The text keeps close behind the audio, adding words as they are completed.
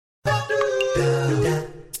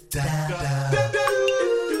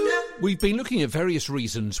We've been looking at various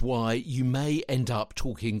reasons why you may end up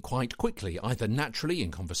talking quite quickly, either naturally in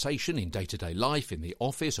conversation, in day-to-day life, in the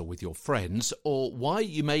office or with your friends, or why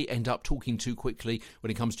you may end up talking too quickly when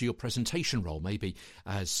it comes to your presentation role, maybe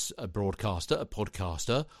as a broadcaster, a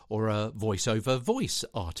podcaster, or a voice-over voice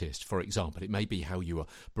artist, for example. It may be how you were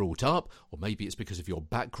brought up, or maybe it's because of your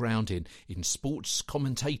background in sports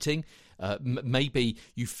commentating. Maybe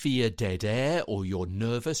you fear dead air, or you're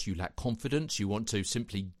nervous, you lack confidence, you want to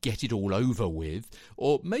simply get it all over with,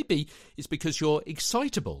 or maybe it's because you're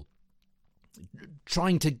excitable,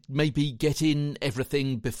 trying to maybe get in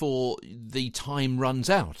everything before the time runs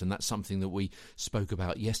out. And that's something that we spoke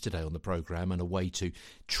about yesterday on the programme, and a way to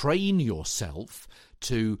train yourself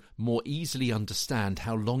to more easily understand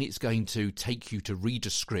how long it's going to take you to read a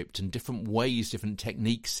script, and different ways, different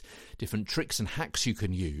techniques, different tricks and hacks you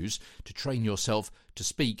can use to train yourself to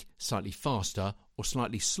speak slightly faster or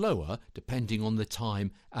slightly slower, depending on the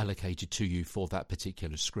time allocated to you for that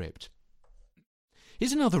particular script.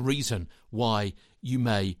 Here's another reason why you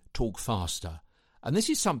may talk faster. And this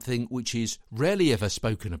is something which is rarely ever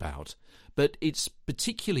spoken about, but it's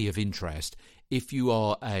particularly of interest if you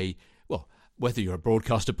are whether you're a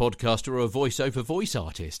broadcaster, podcaster, or a voice-over voice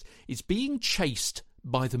artist. It's being chased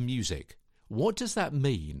by the music. What does that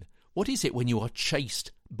mean? What is it when you are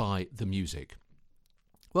chased by the music?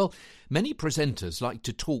 Well, many presenters like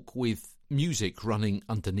to talk with music running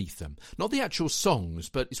underneath them. Not the actual songs,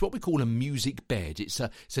 but it's what we call a music bed. It's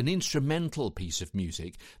an instrumental piece of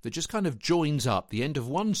music that just kind of joins up the end of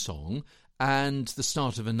one song and the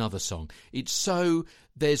start of another song. It's so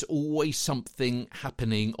there's always something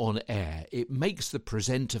happening on air. It makes the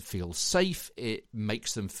presenter feel safe, it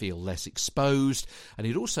makes them feel less exposed, and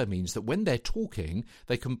it also means that when they're talking,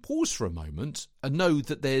 they can pause for a moment and know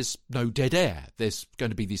that there's no dead air. There's going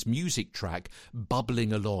to be this music track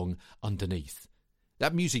bubbling along underneath.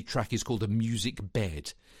 That music track is called a music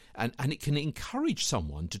bed, and it can encourage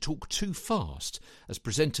someone to talk too fast, as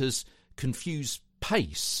presenters confuse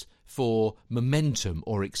pace for momentum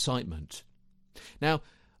or excitement. Now,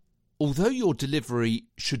 although your delivery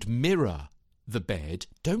should mirror the bed,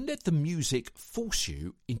 don't let the music force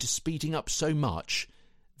you into speeding up so much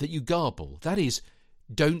that you garble. That is,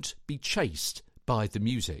 don't be chased by the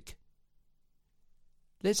music.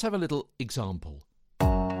 Let's have a little example.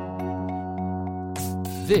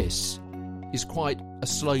 This is quite a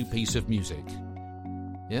slow piece of music.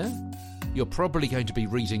 Yeah? You're probably going to be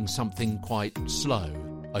reading something quite slow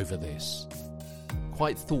over this.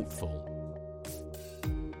 Quite thoughtful.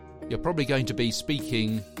 You're probably going to be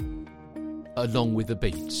speaking along with the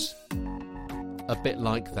beats. A bit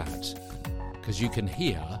like that. Because you can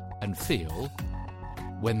hear and feel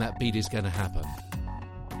when that beat is going to happen.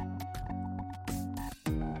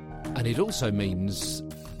 And it also means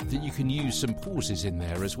that you can use some pauses in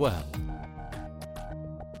there as well.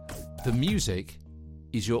 The music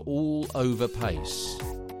is your all-over pace.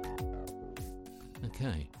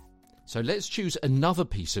 Okay, so let's choose another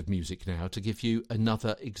piece of music now to give you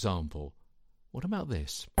another example. What about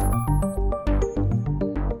this?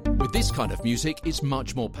 With this kind of music, it's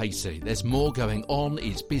much more pacey. There's more going on,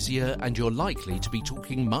 it's busier, and you're likely to be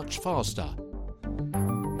talking much faster.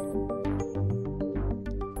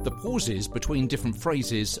 The pauses between different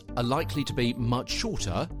phrases are likely to be much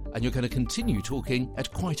shorter, and you're going to continue talking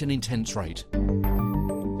at quite an intense rate.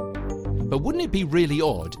 But wouldn't it be really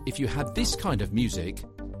odd if you had this kind of music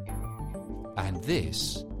and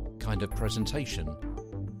this kind of presentation,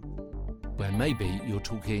 where maybe you're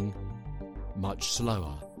talking much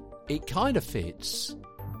slower? It kind of fits,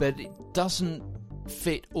 but it doesn't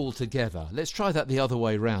fit altogether. Let's try that the other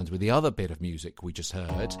way around with the other bit of music we just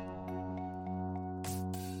heard.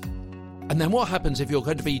 And then what happens if you're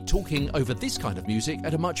going to be talking over this kind of music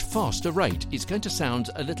at a much faster rate? It's going to sound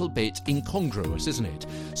a little bit incongruous, isn't it?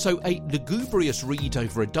 So a lugubrious read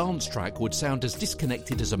over a dance track would sound as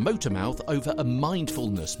disconnected as a motor mouth over a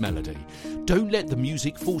mindfulness melody. Don't let the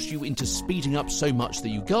music force you into speeding up so much that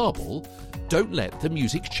you garble. Don't let the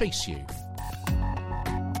music chase you.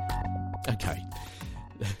 Okay,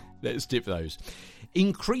 let's dip those.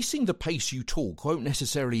 Increasing the pace you talk won't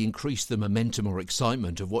necessarily increase the momentum or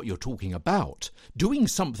excitement of what you're talking about. Doing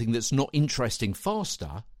something that's not interesting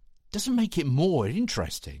faster doesn't make it more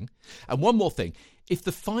interesting. And one more thing, if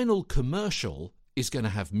the final commercial is going to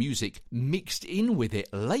have music mixed in with it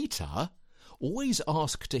later, always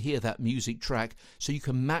ask to hear that music track so you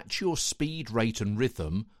can match your speed, rate and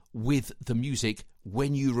rhythm with the music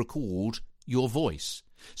when you record your voice.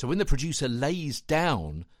 So when the producer lays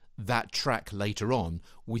down that track later on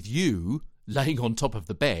with you laying on top of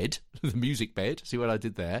the bed, the music bed, see what I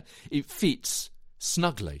did there? It fits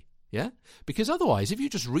snugly. Yeah? Because otherwise, if you're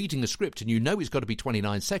just reading a script and you know it's got to be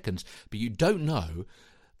 29 seconds, but you don't know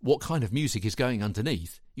what kind of music is going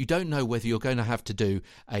underneath, you don't know whether you're going to have to do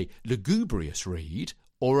a lugubrious read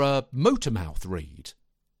or a motormouth read.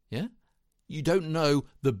 Yeah? You don't know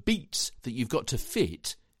the beats that you've got to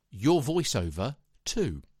fit your voiceover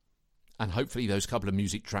to. And hopefully those couple of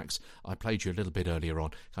music tracks I played you a little bit earlier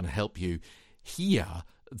on kind of help you hear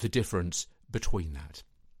the difference between that.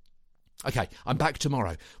 Okay, I'm back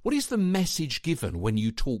tomorrow. What is the message given when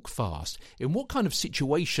you talk fast? In what kind of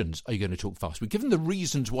situations are you going to talk fast? We've given the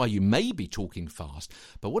reasons why you may be talking fast,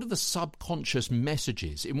 but what are the subconscious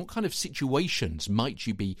messages? In what kind of situations might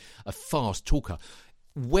you be a fast talker?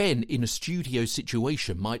 When in a studio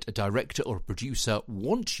situation might a director or a producer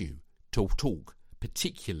want you to talk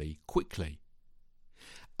particularly quickly?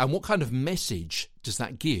 And what kind of message does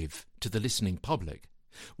that give to the listening public?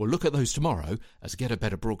 We'll look at those tomorrow as Get a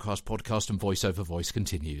Better Broadcast podcast and Voice Over Voice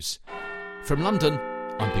continues. From London,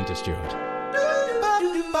 I'm Peter Stewart.